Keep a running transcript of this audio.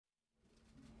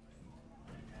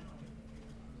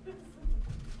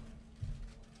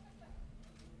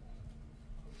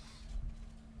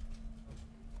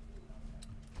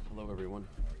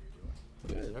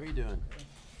you doing?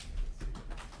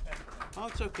 Oh,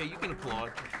 it's okay. You can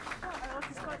applaud. I like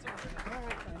these cards. All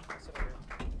right, fine.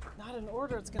 Not in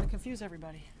order. It's going to confuse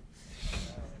everybody.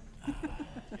 Is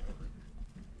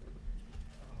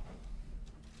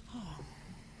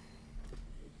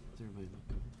everybody look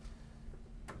good?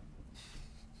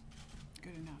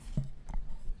 Good enough.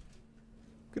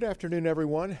 Good afternoon,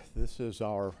 everyone. This is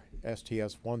our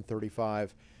STS-135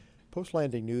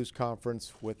 post-landing news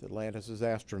conference with Atlantis'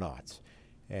 astronauts.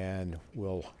 And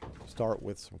we'll start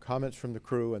with some comments from the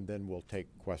crew, and then we'll take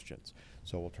questions.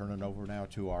 So we'll turn it over now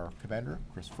to our commander,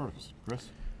 Chris Ferguson. Chris?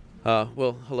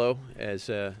 Well, hello. As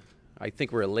I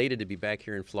think we're elated to be back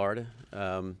here in Florida.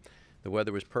 The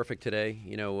weather was perfect today.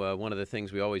 You know, one of the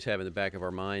things we always have in the back of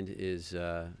our mind is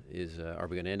are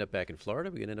we going to end up back in Florida?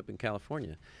 Are we going to end up in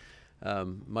California?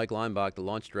 Mike Leinbach, the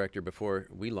launch director, before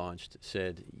we launched,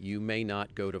 said, you may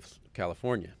not go to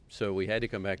California. So we had to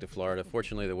come back to Florida.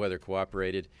 Fortunately, the weather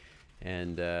cooperated,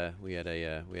 and we had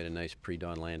a nice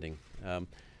pre-dawn landing. I'll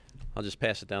just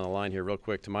pass it down the line here real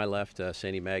quick. To my left,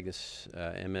 Sandy Magnus,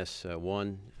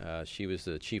 MS-1. She was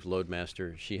the chief load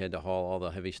master. She had to haul all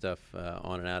the heavy stuff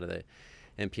on and out of the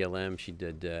MPLM. She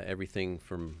did everything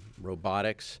from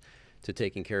robotics to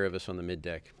taking care of us on the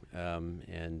middeck.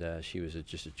 And she was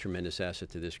just a tremendous asset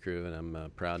to this crew, and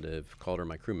I'm proud to have called her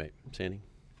my crewmate. Sandy?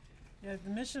 Yeah,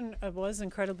 the mission was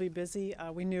incredibly busy.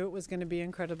 We knew it was going to be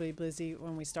incredibly busy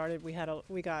when we started.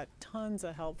 We got tons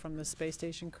of help from the space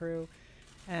station crew,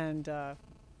 and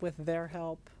with their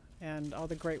help and all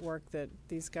the great work that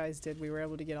these guys did, we were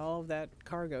able to get all of that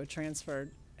cargo transferred,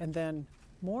 and then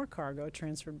more cargo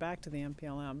transferred back to the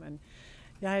MPLM. And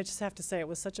yeah, I just have to say it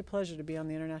was such a pleasure to be on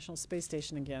the International Space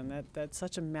Station again. That's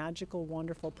such a magical,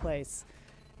 wonderful place.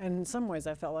 And in some ways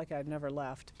I felt like I'd never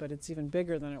left, but it's even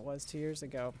bigger than it was 2 years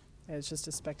ago. It's just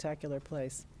a spectacular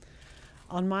place.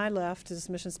 On my left is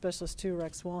Mission Specialist 2,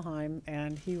 Rex Walheim,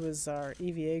 and he was our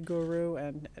EVA guru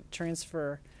and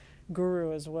transfer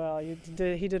guru as well. He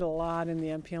did a lot in the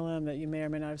MPLM that you may or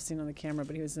may not have seen on the camera,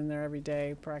 but he was in there every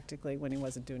day practically when he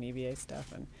wasn't doing EVA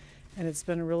stuff. And it's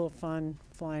been real fun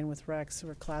flying with Rex.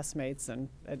 We're classmates, and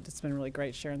it's been really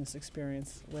great sharing this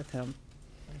experience with him.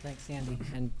 Thanks, Sandy.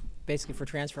 And basically for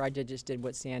transfer, I just did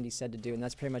what Sandy said to do, and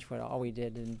that's pretty much all we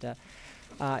did. And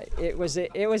it was an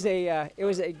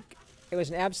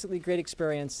absolutely great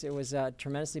experience. It was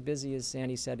tremendously busy, as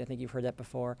Sandy said. I think you've heard that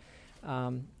before.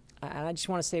 And I just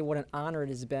want to say what an honor it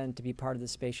has been to be part of the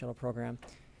Space Shuttle program.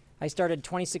 I started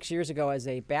 26 years ago as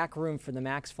a back room for the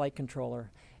MAX flight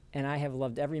controller, and I have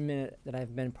loved every minute that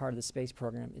I've been part of the space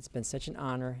program. It's been such an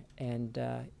honor, and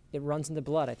it runs in the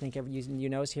blood. I think you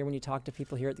notice here when you talk to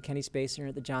people here at the Kennedy Space Center,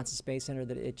 at the Johnson Space Center,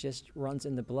 that it just runs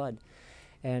in the blood.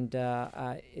 And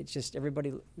it's just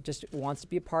everybody just wants to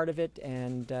be a part of it,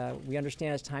 and we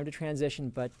understand it's time to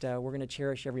transition, but we're going to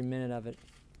cherish every minute of it.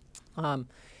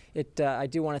 I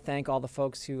do want to thank all the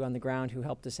folks on the ground who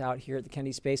helped us out here at the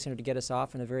Kennedy Space Center to get us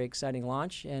off in a very exciting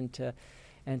launch, and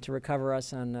to recover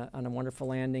us on a wonderful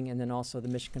landing, and then also the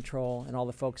mission control and all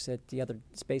the folks at the other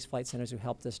space flight centers who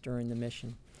helped us during the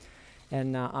mission.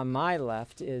 And on my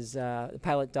left is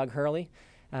pilot Doug Hurley.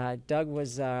 Doug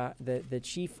was the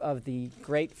chief of the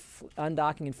great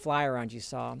undocking and fly-around you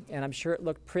saw, and I'm sure it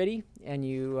looked pretty, and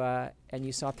you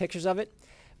saw pictures of it,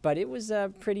 but it was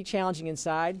pretty challenging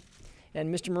inside.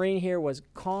 And Mr. Marine here was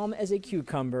calm as a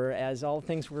cucumber as all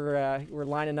things were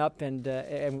lining up, and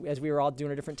as we were all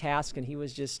doing a different task, and he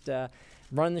was just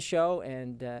running the show,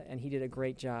 and he did a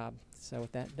great job. So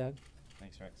with that, Doug.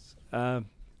 Thanks, Rex.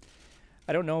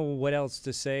 I don't know what else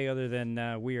to say other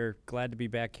than we are glad to be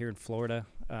back here in Florida.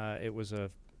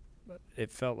 It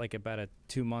felt like about a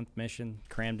 2-month mission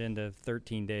crammed into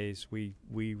 13 days. We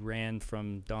ran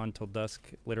from dawn till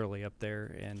dusk, literally up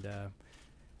there, and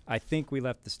I think we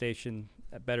left the station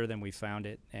better than we found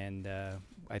it, and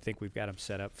I think we've got them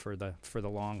set up for the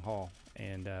long haul.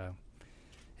 And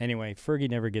anyway, Fergie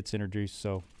never gets introduced,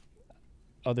 so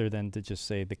other than to just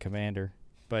say the commander,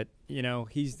 but you know,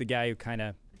 he's the guy who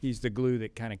he's the glue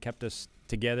that kind of kept us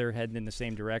together, heading in the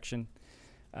same direction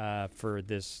for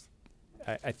this,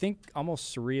 I think,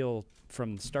 almost surreal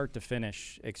from start to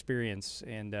finish experience.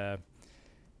 And I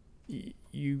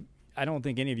don't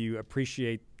think any of you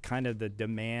appreciate kind of the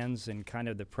demands and kind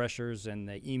of the pressures and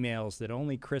the emails that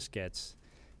only Chris gets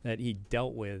that he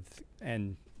dealt with,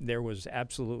 and there was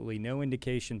absolutely no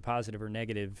indication, positive or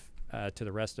negative, to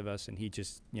the rest of us, and he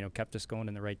just, you know, kept us going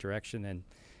in the right direction. And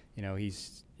you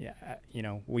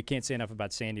know, we can't say enough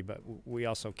about Sandy, but we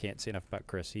also can't say enough about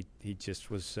Chris. He just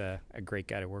was a great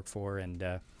guy to work for, and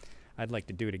I'd like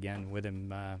to do it again with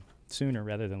him sooner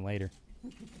rather than later.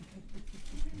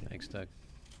 Thanks, Doug.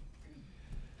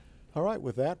 All right,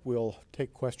 with that, we'll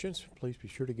take questions. Please be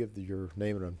sure to give your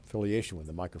name and affiliation when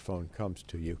the microphone comes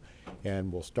to you.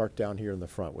 And we'll start down here in the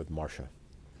front with Marcia.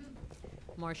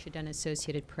 Marcia Dunn,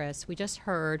 Associated Press. We just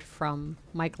heard from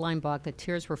Mike Leinbach that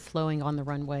tears were flowing on the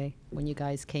runway when you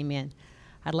guys came in.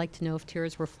 I'd like to know if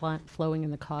tears were flowing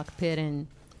in the cockpit and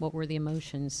what were the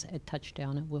emotions at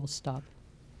touchdown at Will Stop.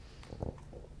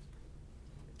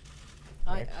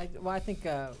 I think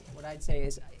what I'd say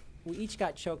is we each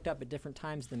got choked up at different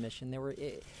times in the mission.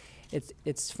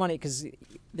 It's funny because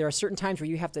there are certain times where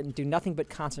you have to do nothing but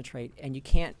concentrate, and you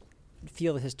can't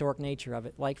feel the historic nature of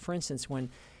it. Like, for instance, when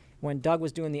Doug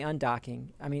was doing the undocking,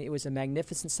 I mean, it was a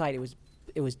magnificent sight.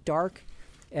 It was dark,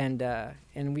 and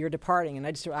we were departing, and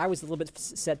I was a little bit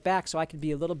set back, so I could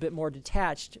be a little bit more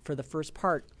detached for the first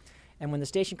part. And when the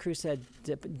station crew said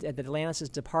that Atlantis is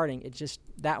departing,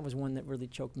 that was one that really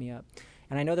choked me up.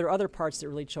 And I know there are other parts that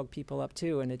really choke people up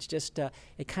too, and it's just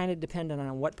it kind of depended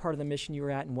on what part of the mission you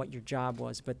were at and what your job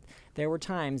was. But there were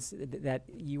times that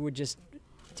you would just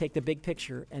take the big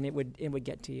picture, and it would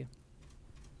get to you.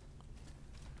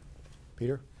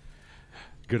 Peter?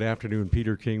 Good afternoon,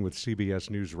 Peter King with CBS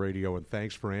News Radio, and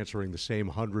thanks for answering the same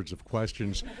hundreds of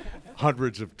questions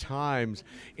hundreds of times.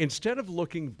 Instead of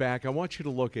looking back, I want you to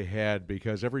look ahead,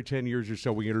 because every 10 years or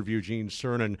so we interview Gene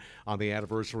Cernan on the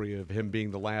anniversary of him being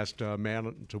the last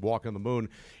man to walk on the moon.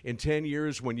 In 10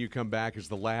 years, when you come back as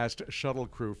the last shuttle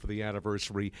crew for the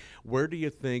anniversary, where do you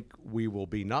think we will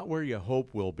be? Not where you hope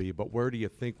we'll be, but where do you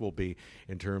think we'll be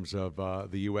in terms of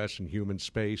the U.S. and human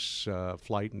space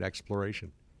flight and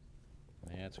exploration?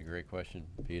 Yeah, that's a great question,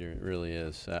 Peter. It really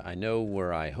is. I know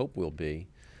where I hope we'll be.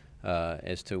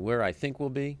 As to where I think we'll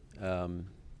be,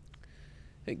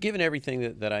 given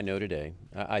everything that I know today,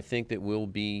 I think that we'll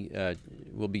be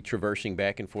traversing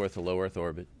back and forth the low Earth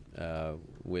orbit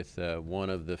with one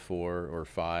of the 4 or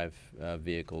 5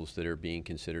 vehicles that are being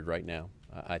considered right now.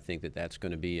 I think that that's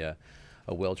going to be a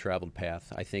well-traveled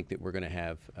path. I think that we're going to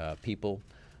have people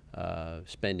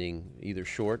spending either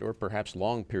short or perhaps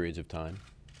long periods of time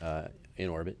in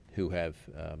orbit who have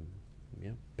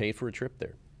paid for a trip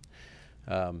there.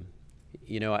 I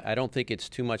don't think it's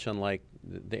too much unlike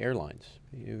the airlines.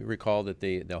 You recall that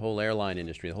the whole airline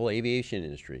industry, the whole aviation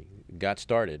industry got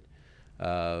started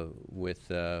with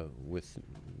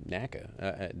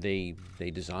NACA.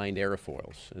 They designed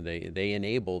airfoils. They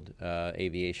enabled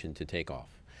aviation to take off.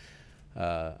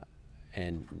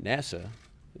 And NASA,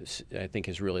 I think,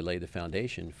 has really laid the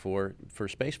foundation for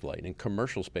spaceflight and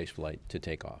commercial spaceflight to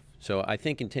take off. So I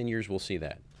think in 10 years we'll see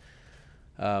that.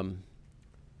 I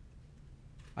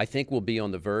think we'll be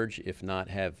on the verge, if not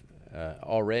have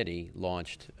already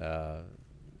launched a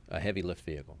heavy lift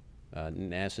vehicle.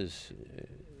 NASA's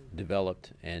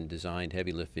developed and designed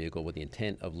heavy lift vehicle with the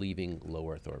intent of leaving low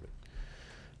Earth orbit.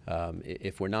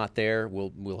 If we're not there,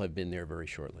 we'll have been there very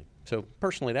shortly. So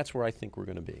personally, that's where I think we're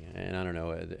going to be. And I don't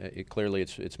know. Clearly,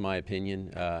 it's my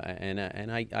opinion,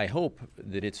 and I hope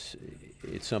that it's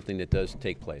something that does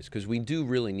take place, because we do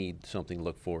really need something to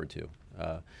look forward to.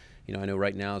 I know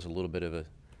right now is a little bit of a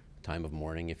time of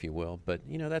mourning, if you will, but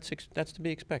that's to be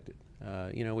expected.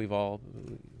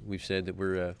 We've said that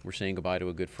we're saying goodbye to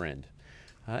a good friend,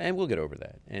 and we'll get over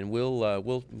that. And we'll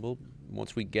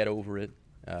once we get over it,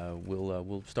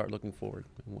 we'll start looking forward,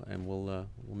 and we'll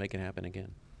make it happen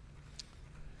again.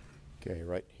 Okay,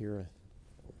 right here.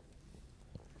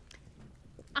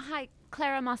 Hi,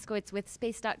 Clara Moskowitz with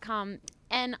Space.com,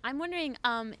 and I'm wondering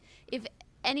if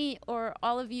any or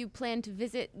all of you plan to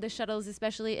visit the shuttles,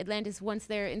 especially Atlantis, once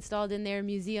they're installed in their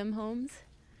museum homes?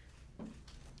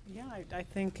 Yeah, I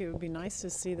think it would be nice to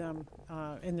see them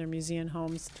in their museum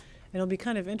homes. And it'll be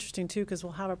kind of interesting, too, because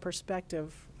we'll have a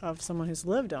perspective of someone who's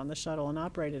lived on the shuttle and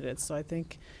operated it. So I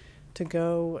think to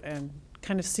go and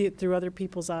kind of see it through other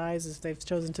people's eyes as they've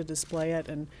chosen to display it,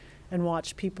 and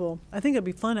watch people. I think it'd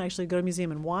be fun to actually go to a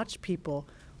museum and watch people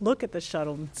look at the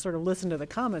shuttle and sort of listen to the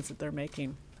comments that they're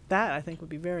making. That, I think, would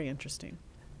be very interesting.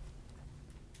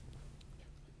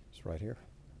 It's right here.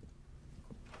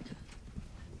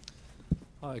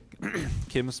 Hi,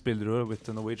 Kim Spillerud with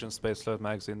the Norwegian spaceflight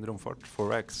magazine Romfart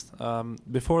 4X.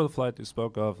 Before the flight, you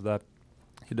spoke of that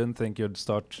you didn't think you'd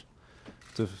start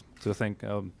to think,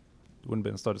 wouldn't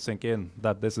be start to sink in,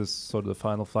 that this is sort of the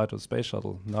final flight of the space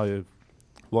shuttle. Now you've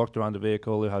walked around the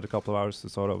vehicle, you had a couple of hours to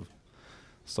sort of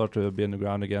start to be in the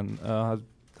ground again.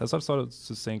 Has that started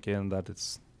to sink in that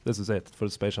this is it for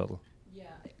the space shuttle? Yeah,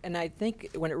 and I think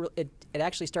when it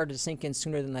actually started to sink in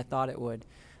sooner than I thought it would.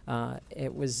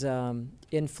 It was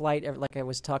in flight, like I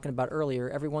was talking about earlier.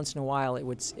 Every once in a while, it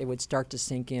would start to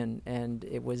sink in, and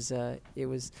it was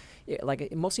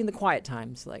like mostly in the quiet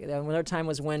times. Like another time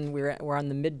was when we're on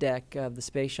the mid deck of the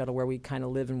space shuttle, where we kind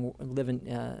of live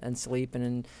and sleep.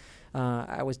 And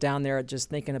I was down there just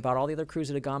thinking about all the other crews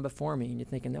that had gone before me, and you're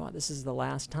thinking, oh, this is the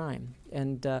last time.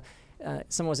 And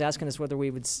someone was asking us whether we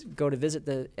would go to visit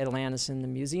the Atlantis in the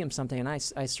museum someday, and I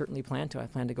certainly plan to. I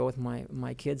plan to go with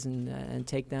my kids and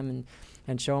take them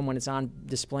and show them when it's on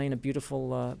display in a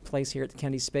beautiful place here at the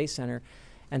Kennedy Space Center,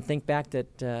 and think back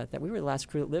that we were the last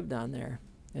crew that lived on there.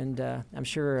 And I'm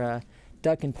sure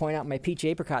Doug can point out my peach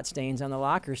apricot stains on the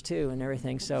lockers too and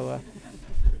everything. So.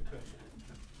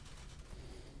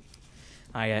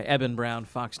 Hi, Eben Brown,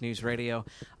 Fox News Radio.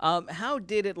 How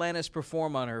did Atlantis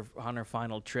perform on her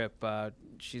final trip?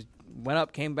 She went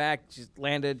up, came back, she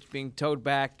landed, being towed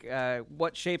back.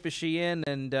 What shape is she in?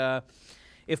 And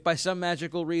if by some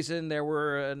magical reason there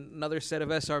were another set of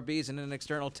SRBs in an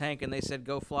external tank and they said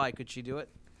go fly, could she do it?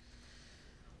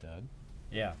 Doug?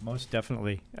 Yeah, most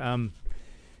definitely.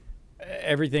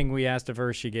 Everything we asked of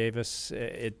her, she gave us.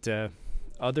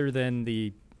 Other than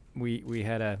we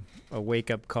had a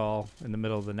wake-up call in the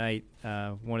middle of the night.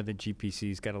 One of the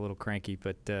GPCs got a little cranky,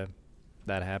 but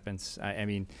that happens. I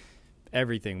mean,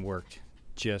 everything worked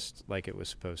just like it was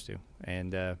supposed to.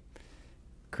 And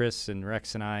Chris and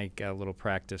Rex and I got a little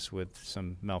practice with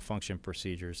some malfunction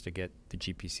procedures to get the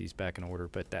GPCs back in order,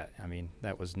 but that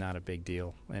was not a big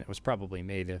deal. And it was probably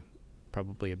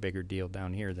a bigger deal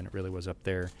down here than it really was up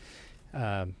there.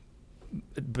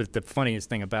 But the funniest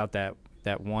thing about that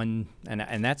one,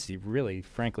 and that's really,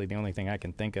 frankly, the only thing I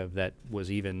can think of that was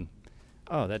even,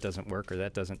 oh, that doesn't work, or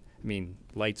that doesn't,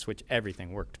 light switch,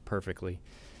 everything worked perfectly.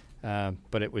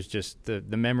 But it was just, the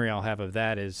memory I'll have of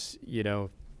that is,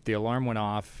 the alarm went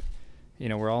off,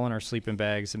 we're all in our sleeping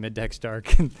bags, the mid-deck's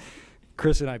dark, and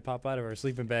Chris and I pop out of our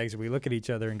sleeping bags, and we look at each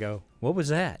other and go, what was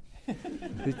that?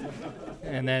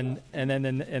 and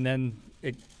then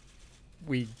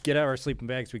we get out of our sleeping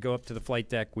bags, we go up to the flight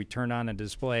deck, we turn on a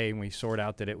display, and we sort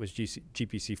out that it was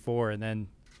GPC-4, and then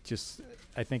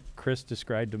I think Chris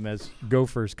described them as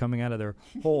gophers coming out of their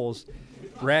holes.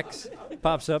 Rex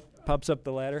pops up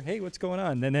the ladder, hey, what's going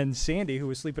on? And then Sandy, who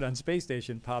was sleeping on space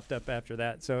station, popped up after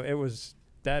that. So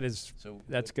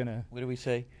that's gonna. What do we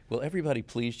say? Will everybody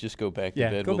please just go back to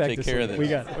bed? Go we'll back take to care sleep. of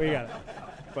this. We got it.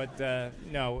 But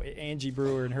no, Angie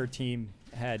Brewer and her team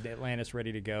had Atlantis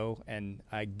ready to go, and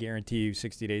I guarantee you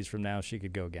 60 days from now she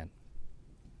could go again.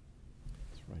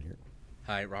 It's right here.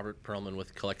 Hi, Robert Perlman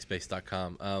with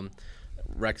CollectSpace.com.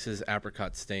 Rex's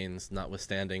apricot stains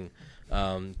notwithstanding,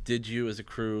 did you as a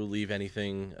crew leave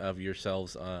anything of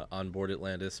yourselves on board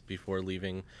Atlantis before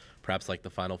leaving, perhaps like the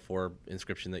Final Four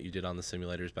inscription that you did on the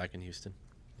simulators back in Houston?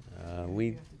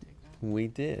 We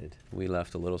did. We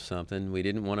left a little something. We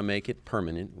didn't want to make it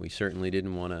permanent. We certainly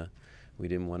didn't want to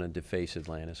deface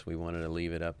Atlantis. We wanted to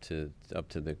leave it up to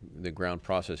the ground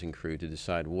processing crew to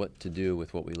decide what to do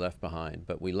with what we left behind.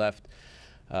 But we left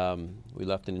an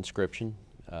inscription,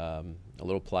 a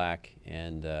little plaque,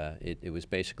 and it was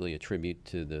basically a tribute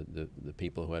to the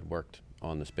people who had worked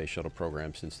on the space shuttle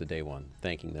program since the day one,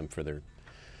 thanking them for their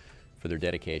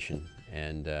dedication,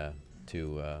 and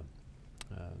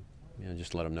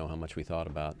just let them know how much we thought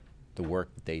about the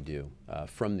work that they do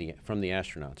from the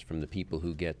astronauts, from the people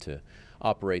who get to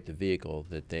operate the vehicle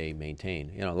that they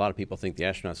maintain. A lot of people think the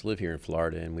astronauts live here in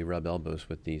Florida and we rub elbows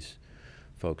with these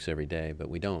folks every day, but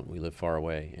we don't. We live far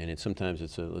away, and sometimes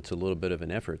it's a little bit of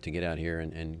an effort to get out here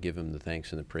and give them the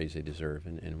thanks and the praise they deserve,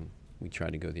 and we try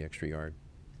to go the extra yard.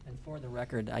 And for the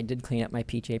record, I did clean up my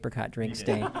peach apricot drink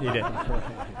stain. You did.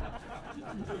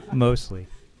 Mostly.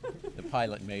 The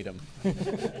pilot made them. Yeah,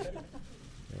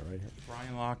 right here.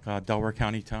 Brian Locke, Delaware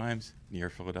County Times, near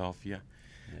Philadelphia.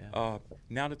 Yeah.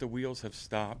 Now that the wheels have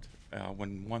stopped,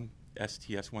 when one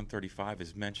STS-135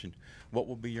 is mentioned, what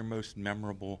will be your most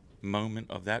memorable moment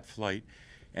of that flight,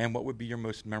 and what would be your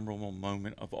most memorable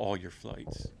moment of all your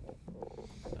flights?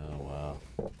 Oh, wow.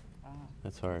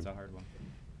 That's hard. That's a hard one.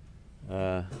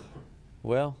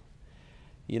 Well,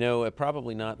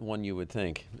 probably not one you would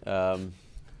think.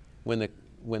 When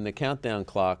the countdown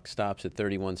clock stops at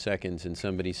 31 seconds and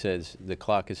somebody says the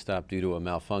clock has stopped due to a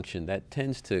malfunction, that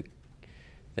tends to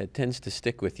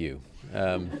stick with you.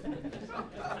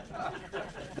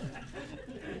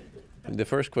 The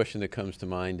first question that comes to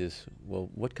mind is, well,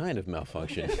 what kind of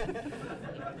malfunction?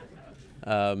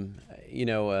 And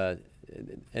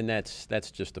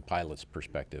that's just the pilot's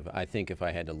perspective. I think if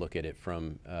I had to look at it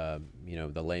from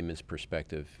the layman's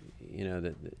perspective,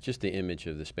 just the image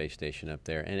of the space station up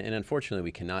there, and unfortunately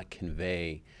we cannot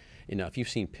convey enough. You've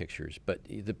seen pictures, but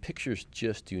the pictures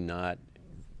just do not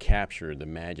capture the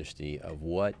majesty of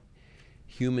what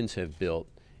humans have built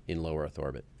in low Earth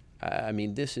orbit. I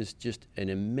mean, this is just an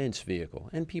immense vehicle,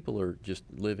 and people are just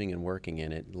living and working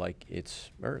in it like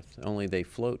it's Earth, only they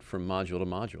float from module to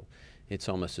module. It's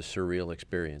almost a surreal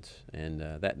experience, and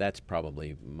that's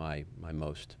probably my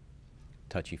most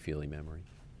touchy-feely memory.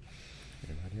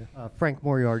 Frank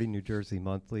Moriarty, New Jersey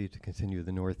Monthly, to continue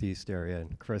the Northeast area.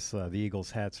 And Chris, the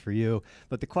Eagles hat's for you.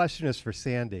 But the question is for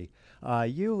Sandy.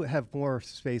 You have more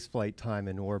space flight time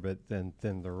in orbit than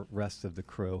the rest of the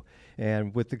crew.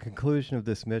 And with the conclusion of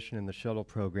this mission in the shuttle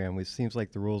program, it seems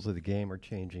like the rules of the game are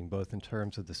changing, both in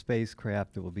terms of the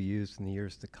spacecraft that will be used in the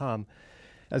years to come,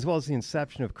 as well as the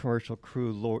inception of commercial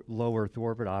crew low Earth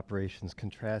orbit operations,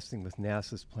 contrasting with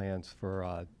NASA's plans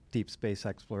for deep space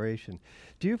exploration.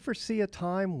 Do you foresee a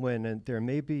time when there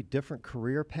may be different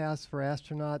career paths for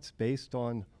astronauts based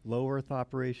on low Earth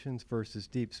operations versus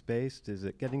deep space? Is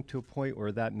it getting to a point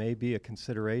where that may be a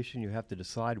consideration? You have to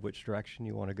decide which direction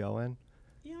you want to go in?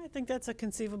 Yeah, I think that's a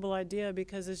conceivable idea,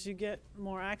 because as you get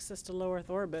more access to low Earth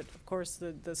orbit, of course,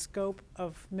 the scope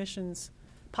of missions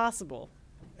possible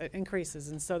increases,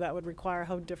 and so that would require a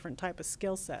whole different type of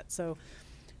skill set. So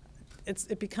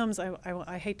it becomes,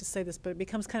 I hate to say this, but it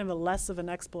becomes kind of a less of an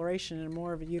exploration and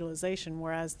more of a utilization,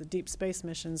 whereas the deep space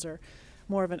missions are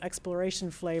more of an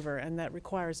exploration flavor, and that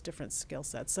requires different skill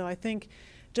sets. So I think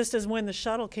just as when the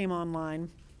shuttle came online,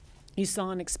 you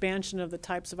saw an expansion of the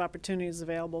types of opportunities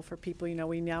available for people. You know,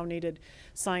 we now needed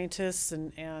scientists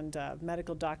and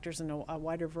medical doctors and a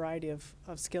wider variety of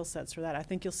skill sets for that. I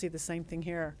think you'll see the same thing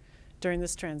here during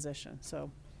this transition.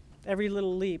 So every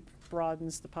little leap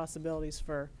broadens the possibilities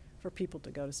for people to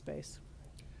go to space.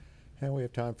 And we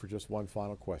have time for just one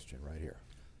final question right here.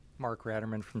 Mark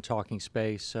Ratterman from Talking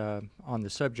Space. On the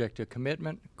subject of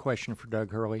commitment, question for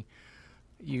Doug Hurley.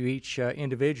 You each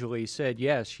individually said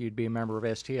yes, you'd be a member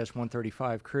of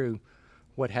STS-135 crew.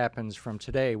 What happens from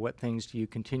today? What things do you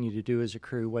continue to do as a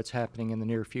crew? What's happening in the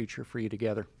near future for you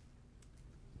together?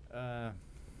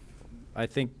 I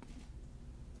think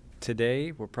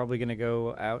today we're probably going to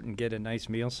go out and get a nice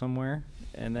meal somewhere,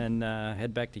 and then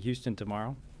head back to Houston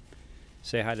tomorrow,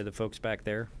 say hi to the folks back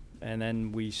there, and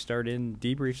then we start in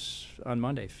debriefs on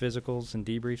Monday, physicals and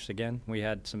debriefs again. We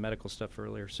had some medical stuff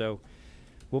earlier, so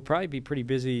we'll probably be pretty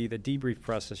busy. The debrief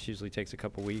process usually takes a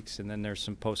couple weeks, and then there's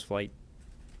some post-flight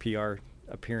PR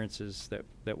appearances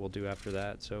that we'll do after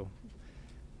that. So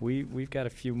we've got a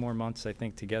few more months, I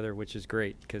think, together, which is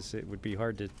great, because it would be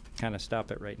hard to kind of stop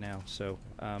it right now. So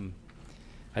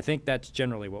I think that's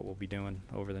generally what we'll be doing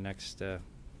over the next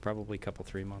probably couple,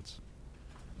 3 months.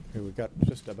 Okay, we've got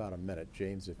just about a minute.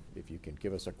 James, if you can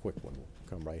give us a quick one, we'll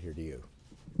come right here to you.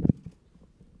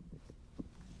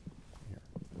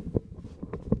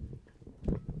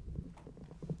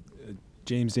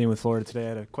 James Dean with Florida Today. I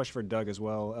had a question for Doug as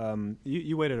well.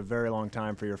 You waited a very long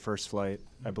time for your first flight.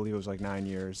 I believe it was like 9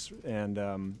 years. And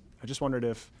I just wondered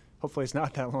if, hopefully it's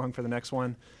not that long for the next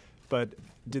one, but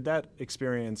did that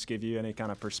experience give you any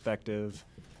kind of perspective,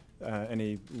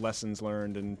 any lessons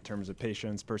learned in terms of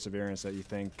patience, perseverance that you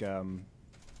think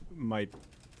might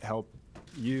help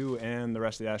you and the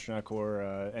rest of the astronaut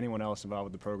corps, anyone else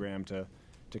involved with the program to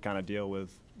kind of deal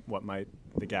with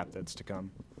the gap that's to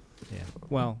come? Yeah.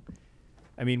 Well,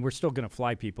 I mean, we're still going to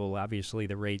fly people. Obviously,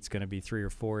 the rate's going to be 3 or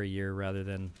 4 a year rather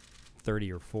than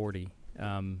 30 or 40.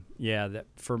 Yeah,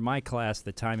 for my class,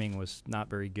 the timing was not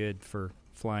very good for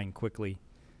flying quickly.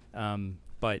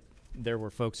 But there were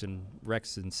folks in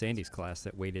Rex and Sandy's class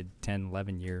that waited 10,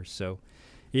 11 years. So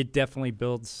it definitely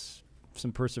builds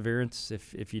some perseverance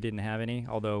if you didn't have any.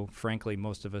 Although, frankly,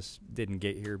 most of us didn't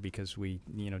get here because we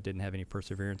didn't have any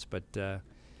perseverance. But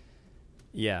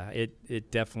yeah,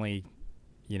 it definitely,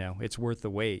 it's worth the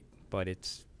wait. But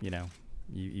it's,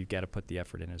 you got to put the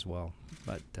effort in as well.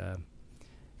 But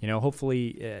hopefully,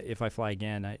 if I fly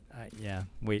again,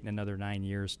 waiting another 9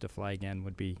 years to fly again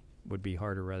would be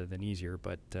harder rather than easier.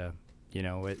 But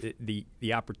the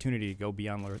opportunity to go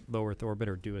beyond low Earth orbit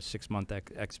or do a 6-month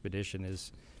expedition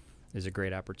is a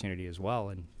great opportunity as well.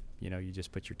 And you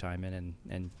just put your time in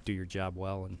and do your job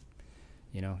well, and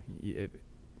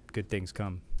good things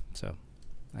come. So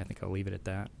I think I'll leave it at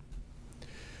that.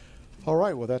 All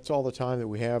right. Well, that's all the time that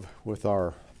we have with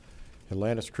our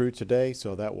Atlantis crew today,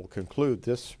 so that will conclude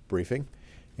this briefing,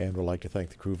 and we'd like to thank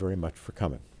the crew very much for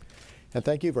coming. And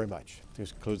thank you very much.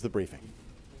 This concludes the briefing.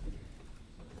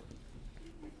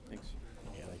 Thanks.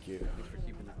 Yeah, thank you.